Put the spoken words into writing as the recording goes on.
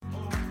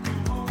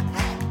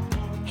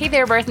Hey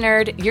there, birth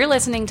nerd. You're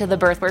listening to the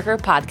Birth Worker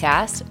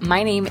podcast.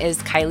 My name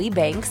is Kylie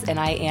Banks, and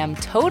I am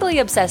totally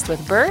obsessed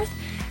with birth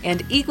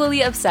and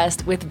equally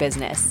obsessed with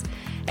business.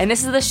 And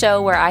this is the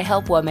show where I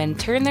help women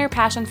turn their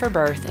passion for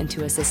birth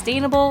into a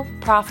sustainable,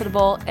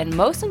 profitable, and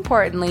most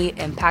importantly,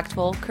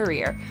 impactful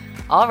career.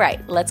 All right,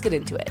 let's get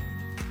into it.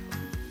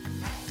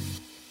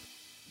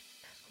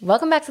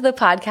 Welcome back to the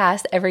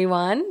podcast,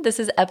 everyone. This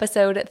is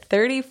episode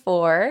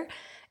 34,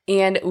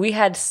 and we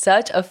had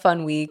such a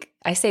fun week.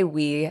 I say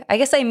we, I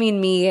guess I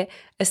mean me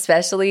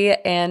especially,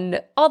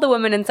 and all the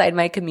women inside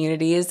my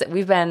communities.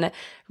 We've been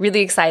really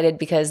excited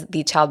because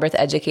the Childbirth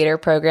Educator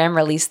program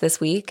released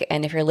this week.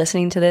 And if you're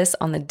listening to this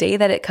on the day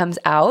that it comes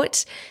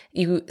out,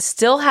 you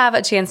still have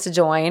a chance to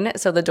join.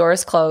 So the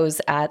doors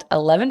close at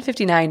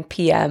 11:59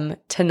 p.m.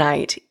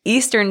 tonight,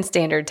 Eastern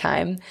Standard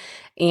Time.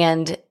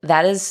 And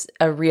that is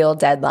a real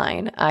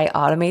deadline. I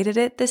automated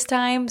it this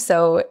time.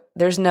 So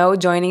there's no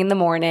joining in the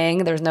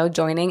morning. There's no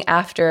joining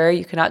after.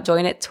 You cannot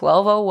join at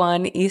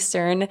 12:01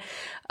 Eastern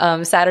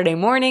Saturday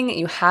morning.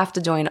 You have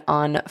to join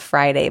on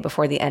Friday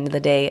before the end of the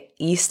day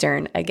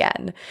Eastern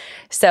again.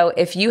 So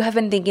if you have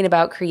been thinking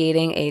about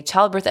creating a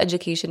childbirth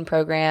education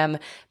program,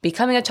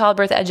 becoming a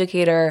childbirth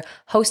educator,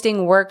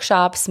 hosting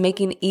workshops,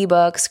 making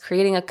ebooks,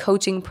 creating a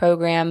coaching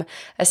program,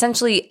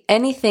 essentially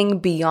anything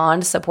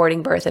beyond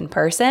supporting birth in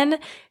person,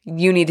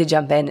 you need to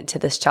jump into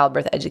this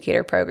childbirth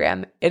educator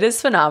program. It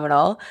is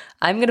phenomenal.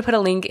 I'm going to put a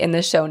link in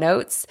the show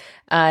notes.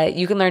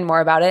 You can learn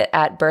more about it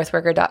at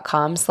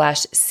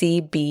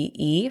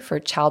birthworker.com/CBE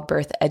for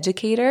childbirth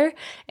educator.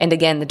 And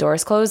again, the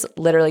doors close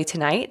literally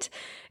tonight.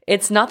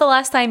 It's not the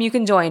last time you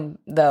can join,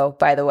 though,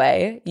 by the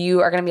way.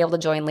 You are going to be able to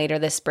join later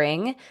this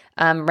spring.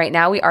 Right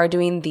now, we are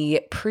doing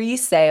the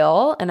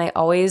pre-sale, and I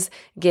always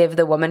give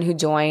the women who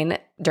join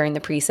during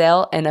the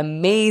pre-sale an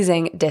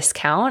amazing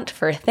discount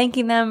for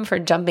thanking them for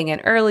jumping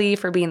in early,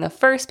 for being the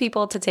first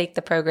people to take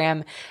the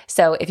program.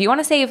 So if you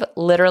want to save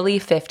literally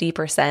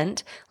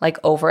 50%, like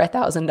over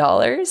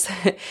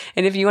 $1,000,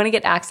 and if you want to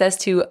get access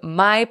to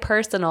my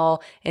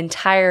personal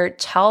entire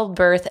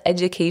childbirth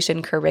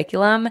education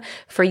curriculum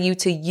for you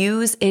to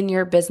use in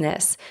your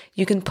business,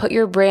 you can put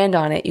your brand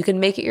on it. You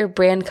can make it your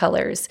brand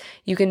colors.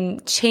 You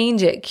can change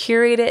it,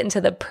 curate it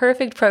into the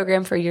perfect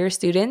program for your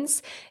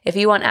students. If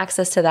you want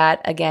access to that,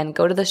 again,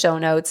 go to the show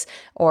notes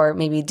or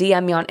maybe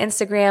DM me on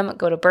Instagram,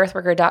 go to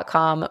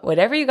birthworker.com,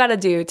 whatever you got to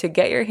do to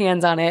get your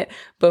hands on it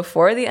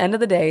before the end of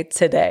the day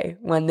today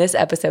when this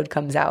episode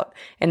comes out.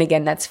 And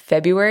again, that's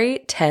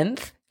February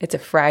 10th. It's a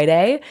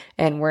Friday,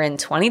 and we're in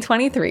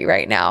 2023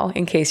 right now,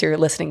 in case you're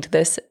listening to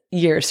this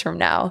years from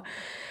now.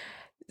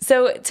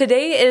 So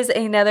today is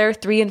another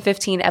 3 in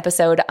 15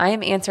 episode. I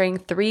am answering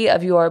 3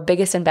 of your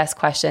biggest and best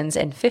questions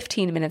in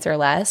 15 minutes or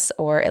less,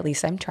 or at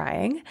least I'm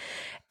trying.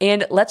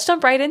 And let's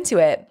jump right into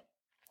it.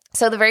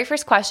 So the very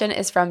first question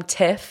is from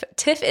Tiff.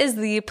 Tiff is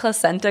the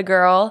placenta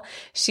girl.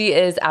 She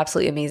is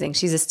absolutely amazing.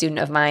 She's a student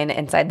of mine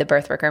inside the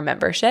Birth Worker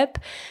membership.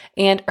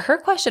 And her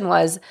question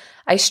was,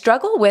 I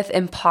struggle with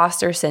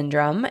imposter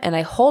syndrome and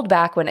I hold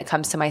back when it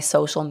comes to my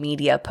social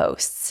media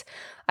posts.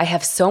 I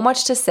have so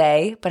much to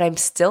say, but I'm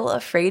still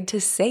afraid to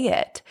say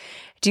it.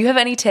 Do you have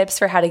any tips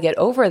for how to get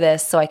over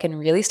this so I can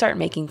really start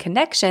making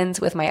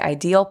connections with my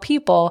ideal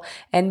people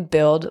and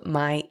build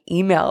my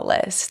email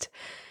list?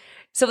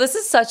 So this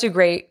is such a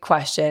great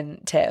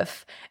question,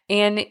 Tiff.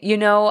 And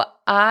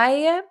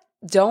I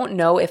don't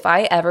know if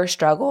I ever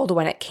struggled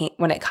when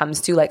it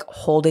comes to like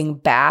holding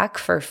back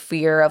for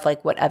fear of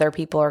like what other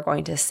people are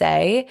going to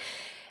say.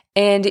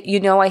 And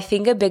I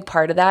think a big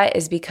part of that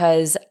is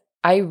because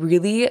I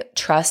really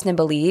trust and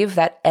believe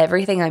that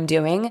everything I'm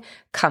doing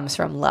comes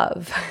from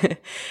love.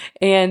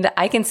 And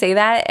I can say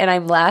that and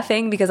I'm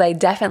laughing because I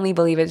definitely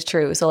believe it's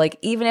true. So like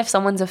even if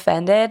someone's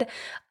offended,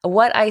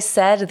 what I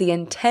said, the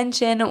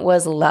intention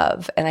was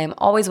love. And I'm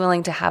always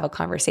willing to have a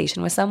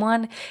conversation with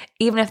someone,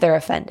 even if they're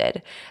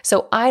offended.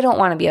 So I don't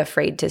want to be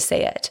afraid to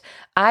say it.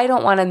 I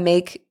don't want to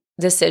make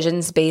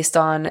decisions based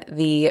on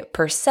the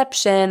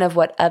perception of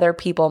what other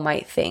people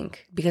might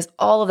think, because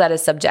all of that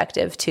is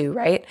subjective too,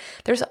 right?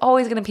 There's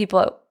always going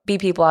to be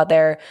people out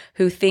there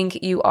who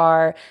think you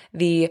are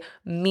the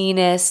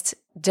meanest,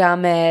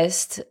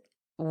 dumbest,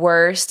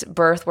 worst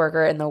birth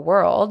worker in the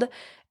world.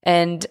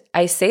 And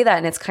I say that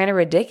and it's kind of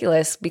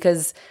ridiculous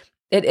because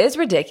it is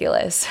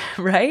ridiculous,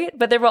 right?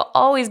 But there will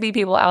always be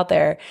people out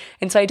there.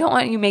 And so I don't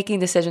want you making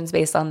decisions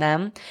based on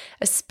them,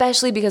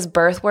 especially because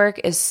birth work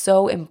is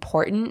so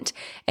important.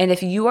 And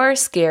if you are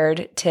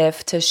scared,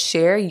 Tiff, to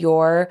share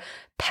your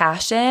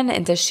passion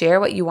and to share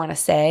what you want to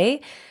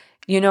say,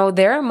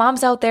 there are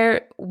moms out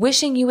there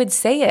wishing you would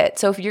say it.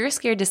 So if you're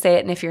scared to say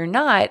it and if you're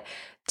not,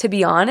 to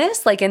be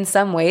honest, like in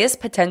some ways,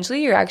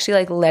 potentially you're actually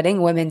like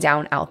letting women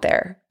down out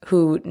there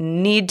who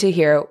need to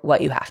hear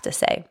what you have to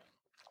say.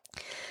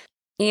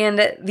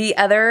 And the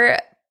other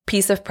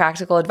piece of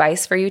practical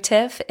advice for you,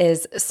 Tiff,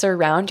 is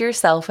surround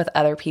yourself with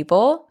other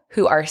people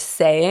who are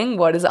saying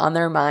what is on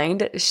their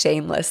mind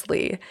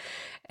shamelessly.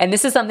 And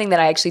this is something that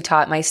I actually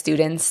taught my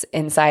students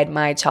inside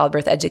my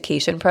childbirth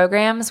education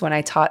programs when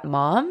I taught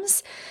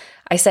moms.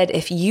 I said,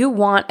 if you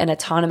want an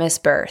autonomous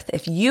birth,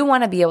 if you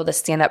want to be able to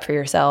stand up for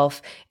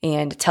yourself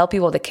and tell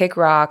people to kick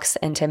rocks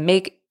and to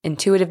make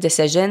intuitive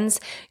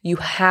decisions, you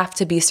have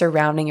to be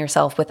surrounding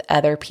yourself with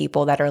other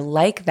people that are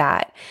like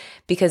that,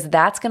 because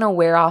that's going to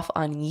wear off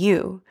on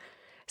you.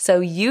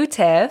 So you,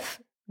 Tiff,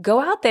 go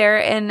out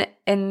there and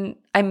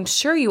I'm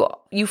sure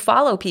you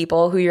follow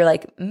people who you're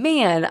like,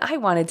 man, I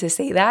wanted to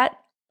say that.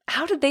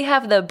 How did they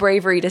have the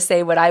bravery to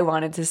say what I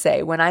wanted to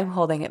say when I'm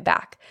holding it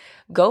back?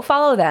 Go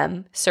follow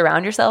them,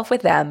 surround yourself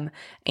with them,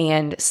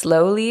 and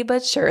slowly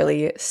but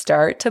surely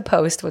start to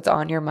post what's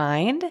on your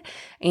mind.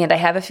 And I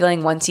have a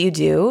feeling once you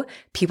do,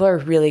 people are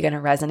really going to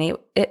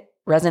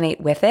resonate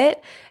with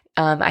it.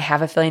 I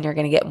have a feeling you're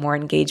going to get more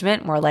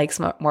engagement, more likes,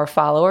 more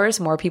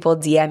followers, more people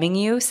DMing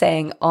you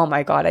saying, oh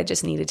my God, I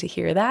just needed to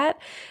hear that.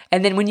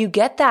 And then when you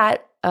get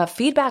that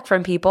feedback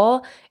from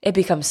people, it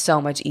becomes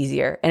so much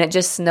easier and it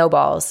just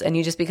snowballs and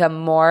you just become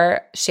more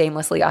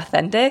shamelessly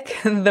authentic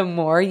the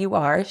more you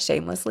are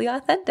shamelessly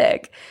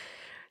authentic.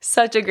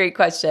 Such a great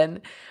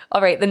question.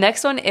 All right, the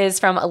next one is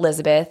from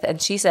Elizabeth, and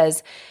she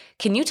says,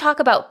 can you talk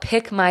about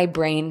Pick My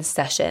Brain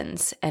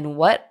sessions and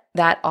what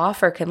that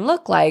offer can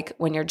look like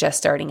when you're just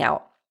starting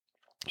out?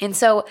 And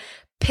so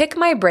Pick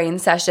My Brain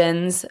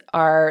sessions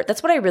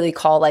that's what I really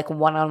call like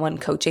one-on-one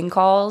coaching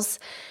calls.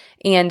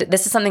 And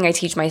this is something I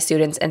teach my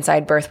students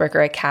inside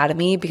Birthworker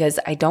Academy, because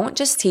I don't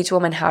just teach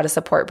women how to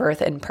support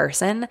birth in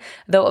person,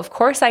 though of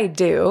course I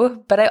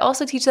do, but I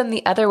also teach them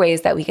the other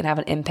ways that we can have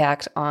an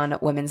impact on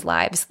women's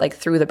lives, like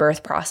through the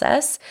birth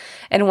process.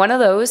 And one of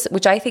those,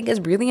 which I think is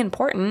really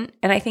important,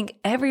 and I think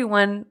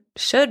everyone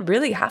should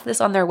really have this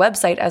on their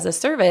website as a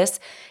service,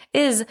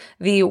 is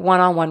the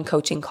one-on-one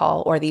coaching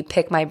call or the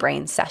Pick My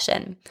Brain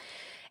session.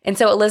 And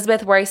so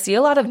Elizabeth, where I see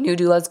a lot of new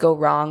doulas go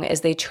wrong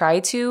is they try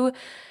to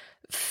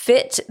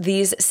fit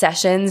these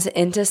sessions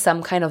into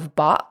some kind of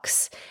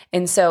box.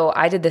 And so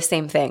I did the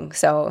same thing.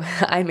 So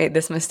I made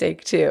this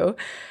mistake too.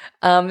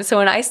 So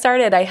when I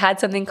started, I had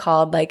something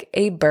called like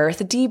a birth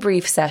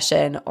debrief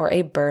session or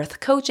a birth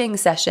coaching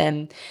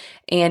session.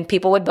 And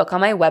people would book on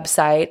my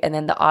website, and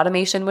then the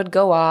automation would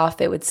go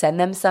off. It would send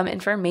them some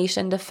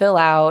information to fill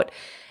out,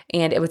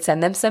 and it would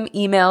send them some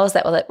emails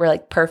that were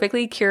like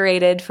perfectly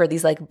curated for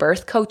these like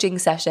birth coaching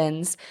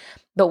sessions.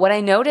 But what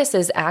I noticed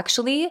is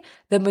actually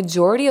the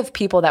majority of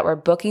people that were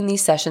booking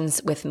these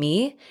sessions with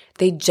me,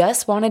 they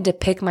just wanted to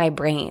pick my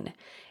brain.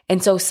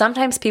 And so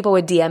sometimes people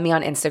would DM me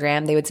on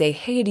Instagram. They would say,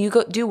 hey, do you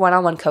do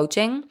one-on-one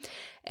coaching?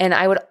 And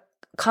I would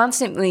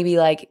constantly be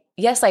like,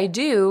 yes, I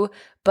do,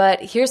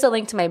 but here's a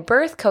link to my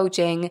birth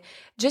coaching.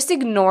 Just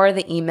ignore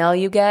the email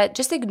you get.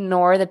 Just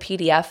ignore the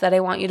PDF that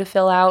I want you to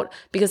fill out,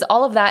 because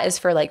all of that is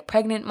for like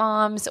pregnant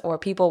moms or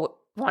people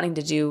wanting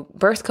to do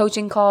birth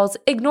coaching calls.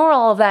 Ignore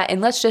all of that and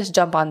let's just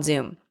jump on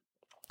Zoom.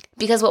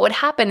 Because what would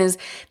happen is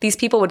these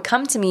people would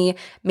come to me,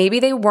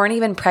 maybe they weren't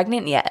even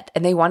pregnant yet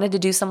and they wanted to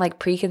do some like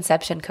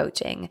preconception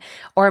coaching,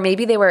 or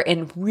maybe they were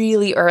in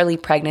really early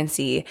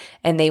pregnancy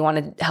and they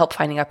wanted help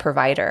finding a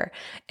provider.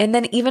 And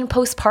then even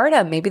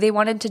postpartum, maybe they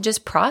wanted to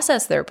just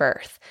process their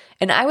birth.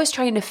 And I was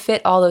trying to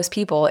fit all those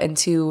people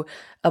into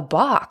a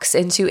box,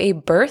 into a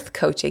birth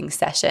coaching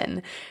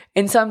session.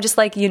 And so I'm just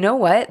like, you know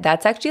what?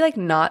 That's actually like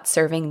not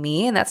serving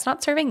me and that's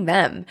not serving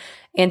them.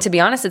 And to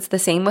be honest, it's the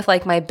same with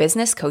like my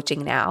business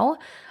coaching now.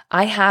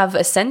 I have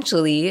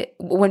essentially,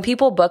 when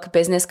people book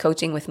business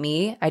coaching with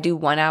me, I do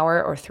 1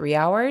 hour or 3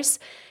 hours.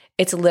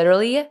 It's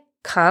literally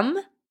come.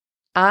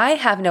 I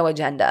have no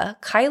agenda.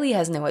 Kylie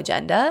has no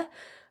agenda,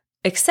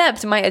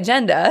 except my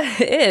agenda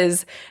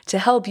is to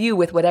help you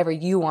with whatever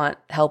you want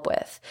help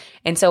with.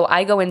 And so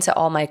I go into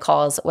all my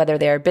calls, whether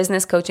they're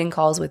business coaching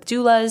calls with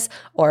doulas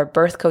or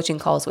birth coaching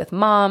calls with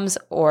moms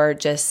or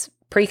just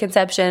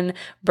preconception,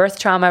 birth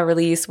trauma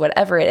release,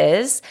 whatever it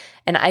is.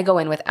 And I go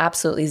in with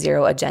absolutely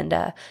zero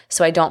agenda.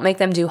 So I don't make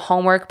them do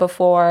homework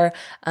before.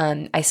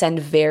 I send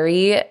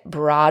very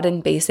broad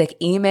and basic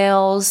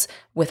emails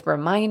with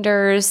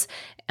reminders.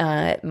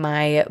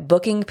 My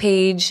booking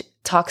page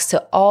talks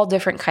to all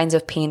different kinds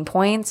of pain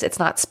points. It's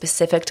not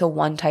specific to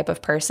one type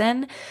of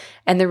person.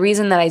 And the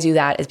reason that I do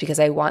that is because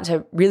I want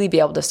to really be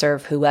able to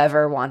serve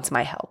whoever wants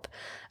my help.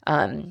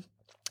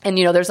 And,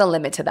 there's a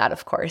limit to that,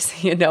 of course.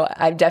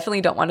 I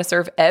definitely don't want to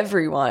serve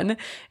everyone.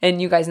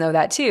 And you guys know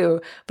that too.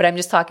 But I'm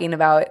just talking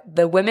about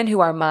the women who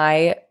are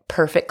my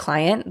perfect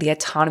client, the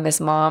autonomous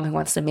mom who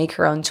wants to make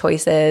her own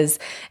choices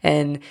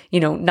and,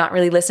 not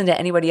really listen to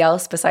anybody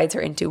else besides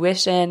her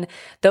intuition.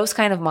 Those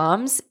kind of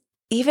moms,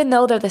 even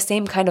though they're the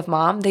same kind of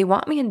mom, they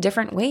want me in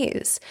different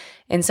ways.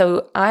 And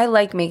so I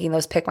like making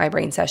those Pick My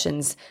Brain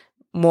sessions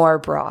more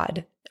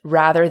broad,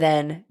 rather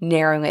than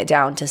narrowing it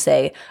down to,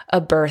 say,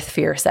 a birth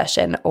fear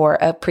session or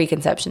a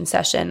preconception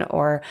session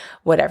or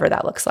whatever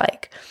that looks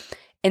like.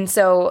 And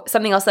so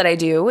something else that I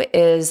do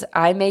is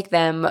I make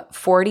them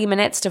 40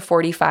 minutes to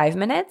 45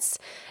 minutes.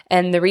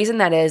 And the reason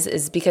that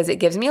is because it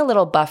gives me a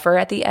little buffer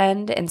at the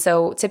end. And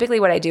so typically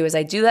what I do is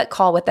I do that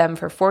call with them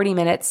for 40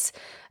 minutes.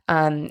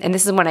 And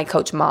this is when I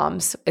coach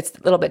moms. It's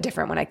a little bit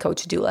different when I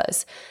coach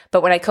doulas.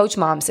 But when I coach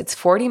moms, it's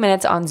 40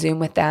 minutes on Zoom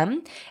with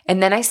them.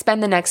 And then I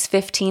spend the next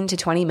 15 to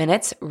 20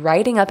 minutes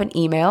writing up an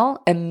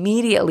email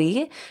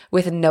immediately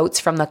with notes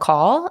from the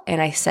call,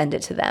 and I send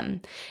it to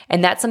them.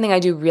 And that's something I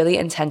do really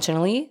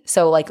intentionally.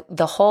 So like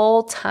the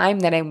whole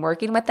time that I'm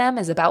working with them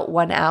is about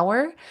 1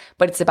 hour,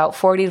 but it's about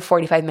 40 to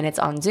 45 minutes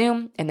on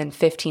Zoom and then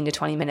 15 to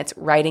 20 minutes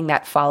writing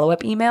that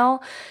follow-up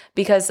email.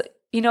 Because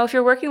if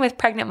you're working with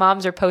pregnant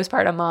moms or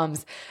postpartum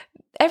moms,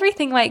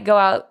 everything might go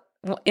out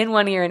in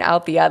one ear and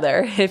out the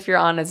other if you're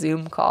on a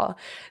Zoom call.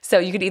 So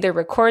you could either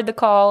record the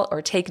call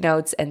or take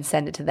notes and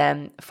send it to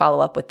them, follow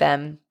up with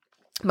them.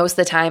 Most of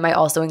the time, I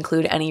also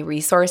include any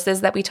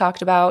resources that we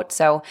talked about.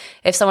 So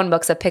if someone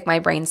books a Pick My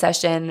Brain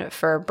session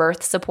for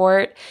birth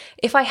support,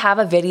 if I have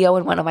a video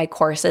in one of my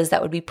courses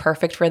that would be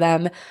perfect for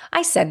them,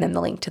 I send them the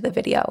link to the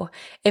video.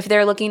 If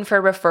they're looking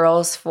for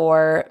referrals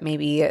for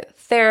maybe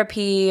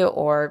therapy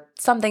or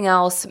something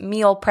else,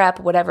 meal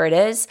prep, whatever it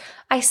is,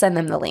 I send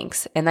them the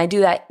links. And I do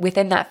that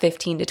within that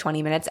 15 to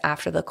 20 minutes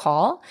after the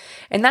call.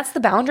 And that's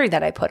the boundary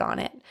that I put on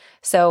it.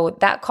 So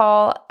that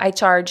call, I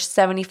charge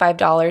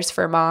 $75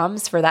 for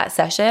moms for that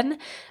session.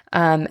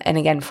 And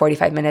again,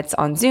 45 minutes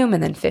on Zoom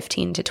and then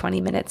 15 to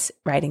 20 minutes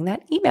writing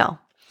that email.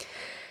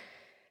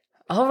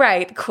 All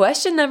right,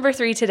 question number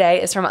 3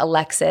 today is from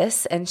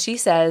Alexis. And she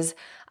says,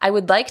 I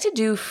would like to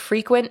do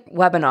frequent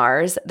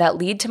webinars that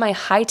lead to my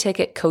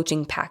high-ticket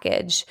coaching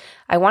package.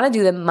 I want to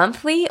do them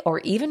monthly or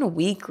even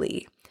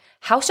weekly.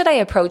 How should I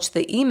approach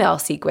the email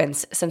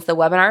sequence since the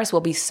webinars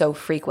will be so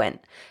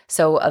frequent?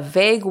 So a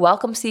vague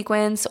welcome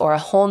sequence or a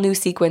whole new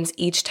sequence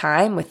each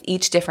time with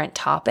each different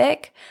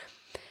topic.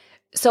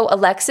 So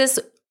Alexis,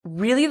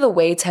 really the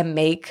way to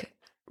make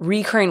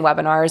recurring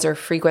webinars or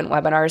frequent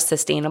webinars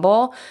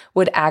sustainable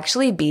would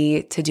actually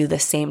be to do the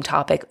same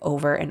topic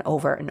over and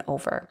over and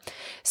over.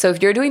 So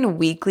if you're doing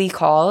weekly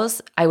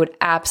calls, I would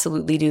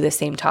absolutely do the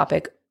same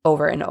topic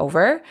over and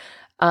over.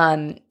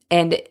 And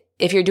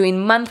if you're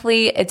doing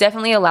monthly, it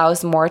definitely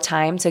allows more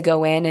time to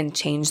go in and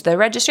change the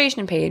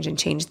registration page and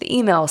change the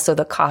email so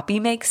the copy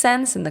makes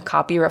sense and the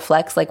copy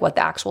reflects like what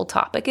the actual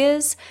topic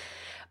is.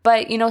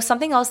 But,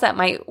 something else that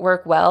might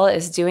work well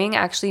is doing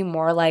actually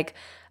more like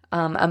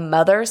a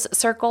mother's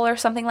circle or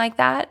something like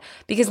that,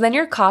 because then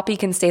your copy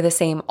can stay the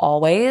same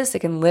always. It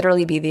can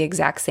literally be the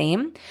exact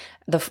same.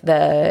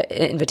 The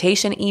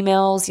invitation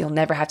emails, you'll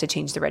never have to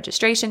change the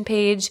registration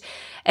page.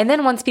 And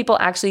then once people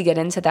actually get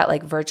into that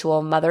like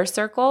virtual mother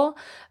circle,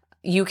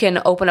 you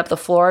can open up the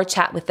floor,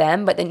 chat with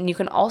them, but then you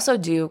can also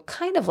do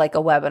kind of like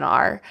a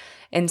webinar.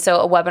 And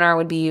so a webinar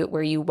would be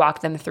where you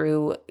walk them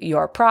through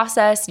your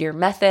process, your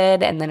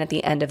method, and then at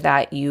the end of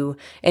that, you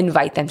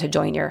invite them to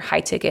join your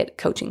high-ticket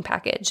coaching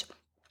package.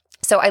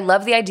 So I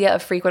love the idea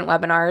of frequent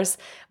webinars,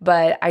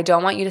 but I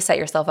don't want you to set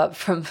yourself up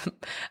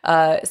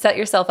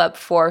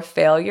for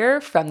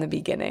failure from the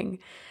beginning.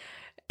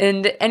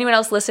 And anyone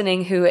else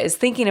listening who is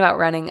thinking about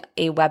running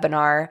a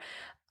webinar,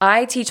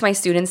 I teach my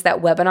students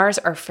that webinars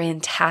are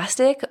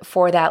fantastic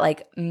for that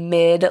like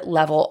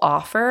mid-level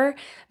offer,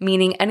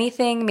 meaning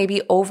anything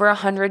maybe over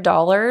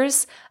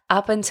 $100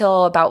 up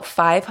until about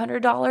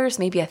 $500,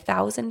 maybe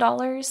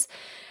 $1,000.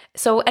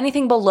 So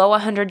anything below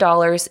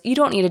 $100, you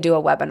don't need to do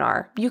a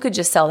webinar. You could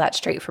just sell that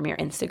straight from your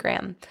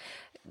Instagram.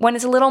 When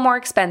it's a little more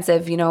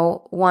expensive,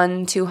 $100,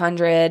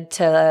 $200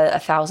 to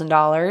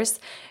 $1,000,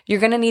 you're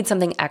going to need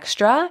something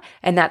extra,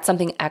 and that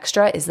something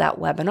extra is that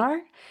webinar.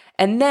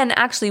 And then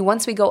actually,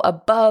 once we go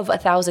above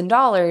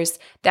 $1,000,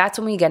 that's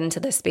when we get into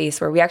the space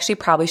where we actually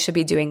probably should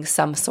be doing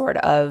some sort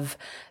of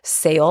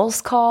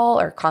sales call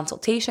or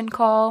consultation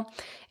call.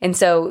 And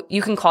so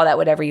you can call that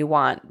whatever you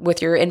want.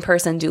 With your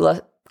in-person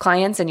doula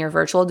clients and your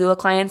virtual doula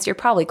clients, you're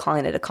probably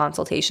calling it a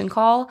consultation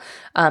call.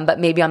 But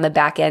maybe on the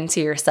back end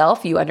to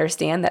yourself, you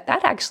understand that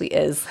that actually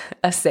is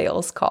a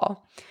sales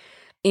call.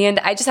 And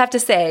I just have to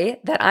say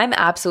that I'm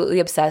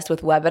absolutely obsessed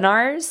with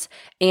webinars.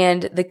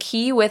 And the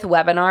key with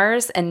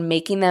webinars and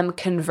making them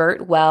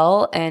convert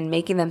well and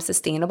making them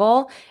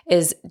sustainable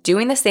is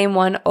doing the same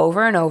one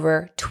over and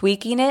over,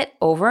 tweaking it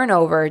over and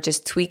over,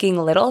 just tweaking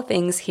little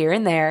things here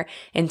and there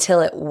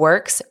until it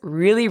works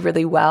really,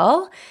 really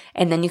well.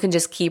 And then you can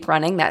just keep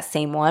running that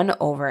same one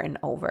over and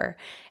over.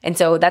 And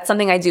so that's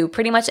something I do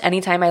pretty much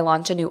anytime I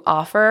launch a new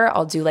offer.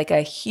 I'll do like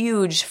a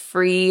huge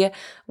free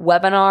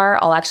webinar.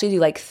 I'll actually do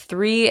like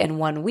 3 in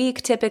 1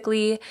 week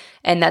typically.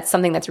 And that's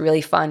something that's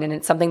really fun. And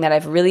it's something that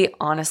I've really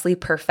honestly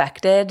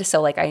perfected.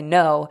 So like I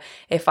know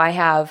if I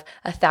have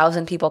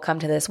 1,000 people come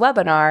to this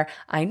webinar,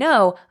 I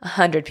know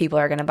 100 people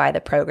are going to buy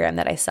the program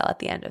that I sell at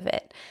the end of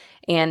it.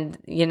 And,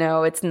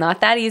 it's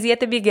not that easy at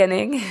the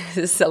beginning.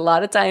 A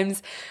lot of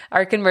times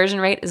our conversion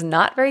rate is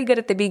not very good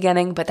at the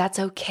beginning, but that's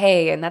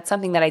okay. And that's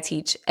something that I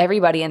teach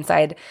everybody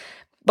inside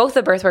both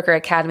the Birthworker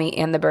Academy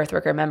and the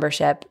Birthworker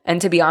membership. And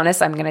to be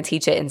honest, I'm going to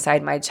teach it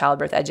inside my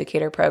childbirth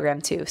educator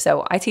program too.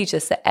 So I teach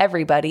this to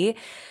everybody,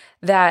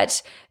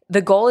 that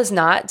the goal is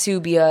not to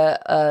be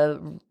a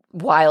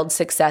wild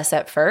success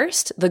at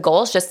first. The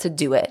goal is just to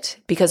do it,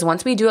 because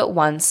once we do it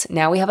once,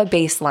 now we have a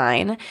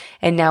baseline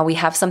and now we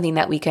have something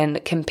that we can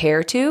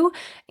compare to.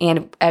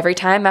 And every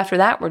time after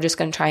that, we're just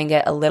going to try and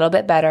get a little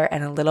bit better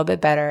and a little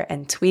bit better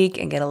and tweak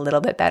and get a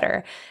little bit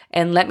better.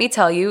 And let me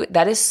tell you,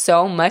 that is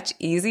so much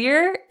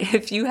easier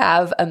if you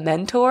have a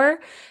mentor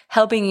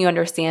helping you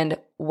understand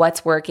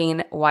what's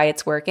working, why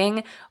it's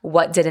working,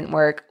 what didn't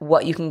work,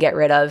 what you can get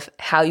rid of,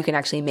 how you can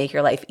actually make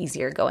your life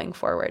easier going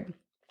forward.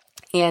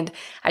 And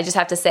I just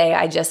have to say,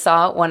 I just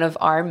saw one of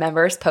our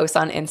members post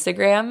on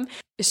Instagram.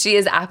 She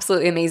is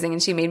absolutely amazing,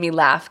 and she made me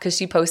laugh because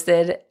she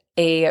posted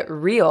a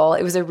reel.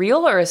 It was a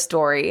reel or a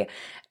story.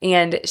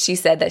 And she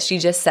said that she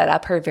just set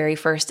up her very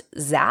first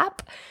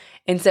Zap.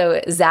 And so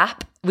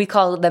Zap, we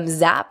call them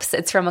Zaps.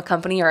 It's from a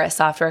company or a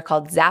software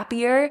called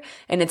Zapier,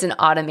 and it's an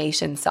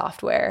automation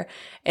software.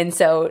 And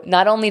so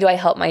not only do I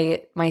help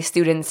my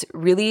students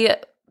really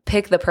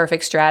pick the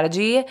perfect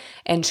strategy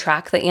and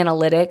track the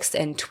analytics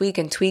and tweak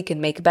and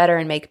make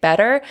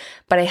better,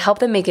 but I help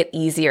them make it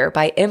easier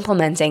by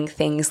implementing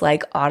things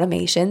like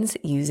automations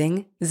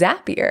using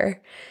Zapier.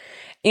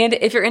 And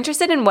if you're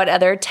interested in what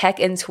other tech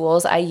and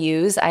tools I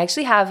use, I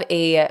actually have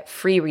a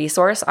free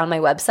resource on my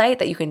website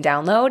that you can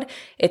download.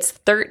 It's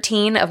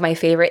 13 of my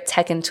favorite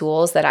tech and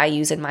tools that I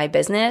use in my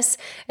business.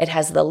 It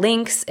has the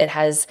links, it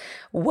has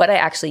what I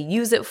actually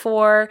use it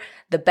for,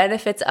 the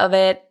benefits of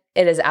it.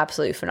 It is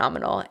absolutely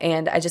phenomenal.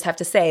 And I just have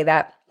to say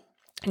that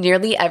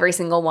nearly every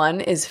single one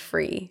is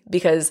free,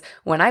 because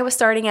when I was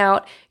starting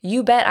out,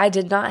 you bet I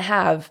did not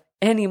have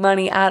any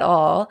money at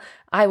all.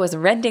 I was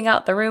renting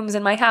out the rooms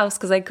in my house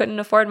because I couldn't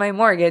afford my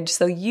mortgage.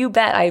 So you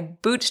bet I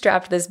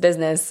bootstrapped this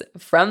business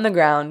from the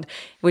ground,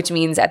 which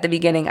means at the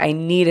beginning, I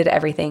needed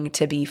everything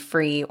to be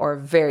free or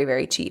very,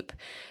 very cheap.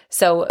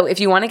 So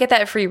if you want to get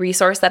that free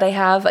resource that I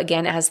have,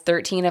 again, it has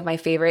 13 of my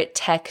favorite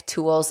tech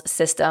tools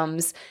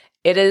systems.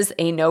 It is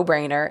a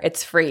no-brainer.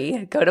 It's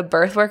free. Go to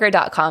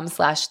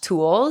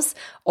birthworker.com/tools,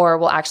 or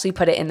we'll actually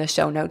put it in the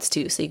show notes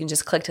too. So you can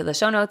just click to the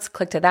show notes,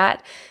 click to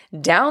that,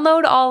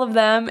 download all of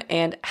them,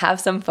 and have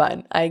some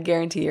fun. I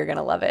guarantee you're going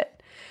to love it.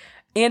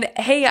 And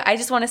hey, I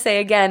just want to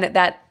say again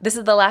that this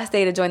is the last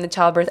day to join the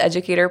Childbirth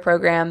Educator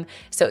program.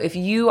 So if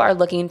you are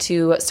looking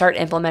to start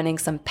implementing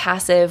some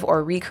passive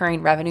or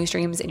recurring revenue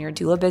streams in your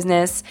doula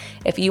business,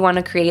 if you want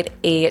to create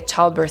a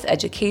childbirth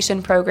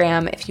education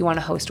program, if you want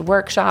to host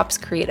workshops,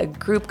 create a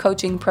group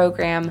coaching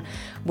program,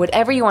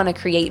 whatever you want to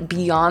create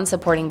beyond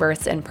supporting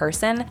births in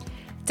person,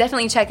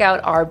 definitely check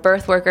out our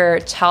Birth Worker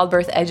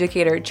Childbirth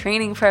Educator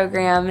training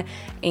program.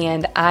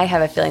 And I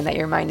have a feeling that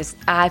your mind is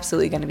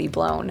absolutely going to be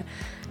blown.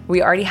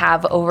 We already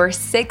have over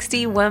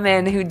 60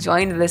 women who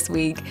joined this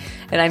week,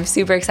 and I'm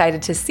super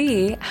excited to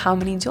see how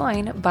many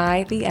join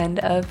by the end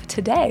of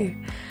today.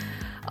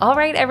 All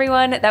right,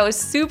 everyone, that was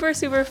super,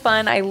 super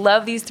fun. I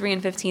love these 3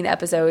 and 15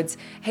 episodes.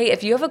 Hey,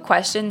 if you have a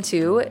question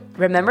too,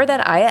 remember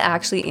that I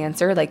actually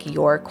answer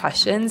your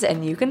questions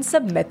and you can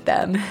submit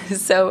them.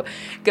 So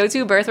go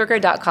to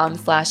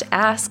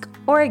birthworker.com/ask,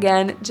 or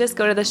again, just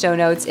go to the show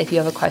notes if you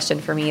have a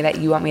question for me that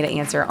you want me to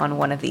answer on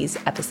one of these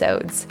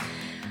episodes.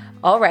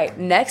 All right,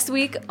 next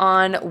week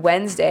on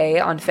Wednesday,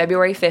 on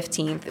February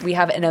 15th, we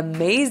have an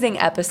amazing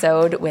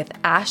episode with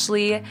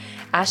Ashley.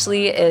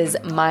 Ashley is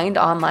Mind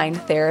Online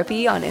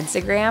Therapy on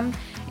Instagram,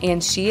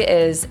 and she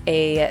is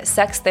a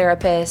sex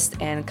therapist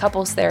and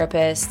couples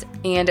therapist.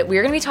 And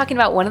we're going to be talking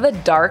about one of the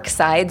dark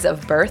sides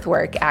of birth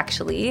work,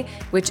 actually,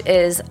 which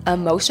is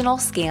emotional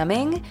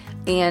scamming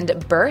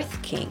and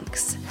birth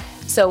kinks.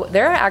 So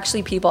there are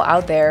actually people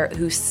out there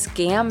who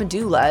scam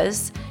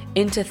doulas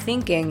into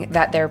thinking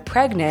that they're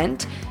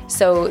pregnant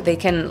so they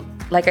can,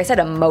 like I said,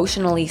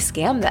 emotionally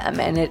scam them.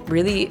 And it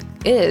really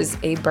is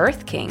a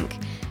birth kink.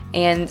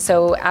 And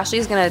so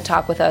Ashley's going to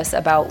talk with us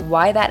about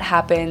why that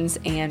happens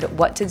and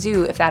what to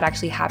do if that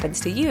actually happens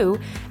to you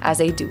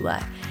as a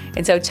doula.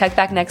 And so check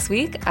back next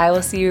week. I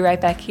will see you right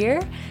back here,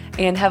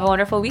 and have a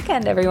wonderful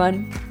weekend,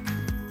 everyone.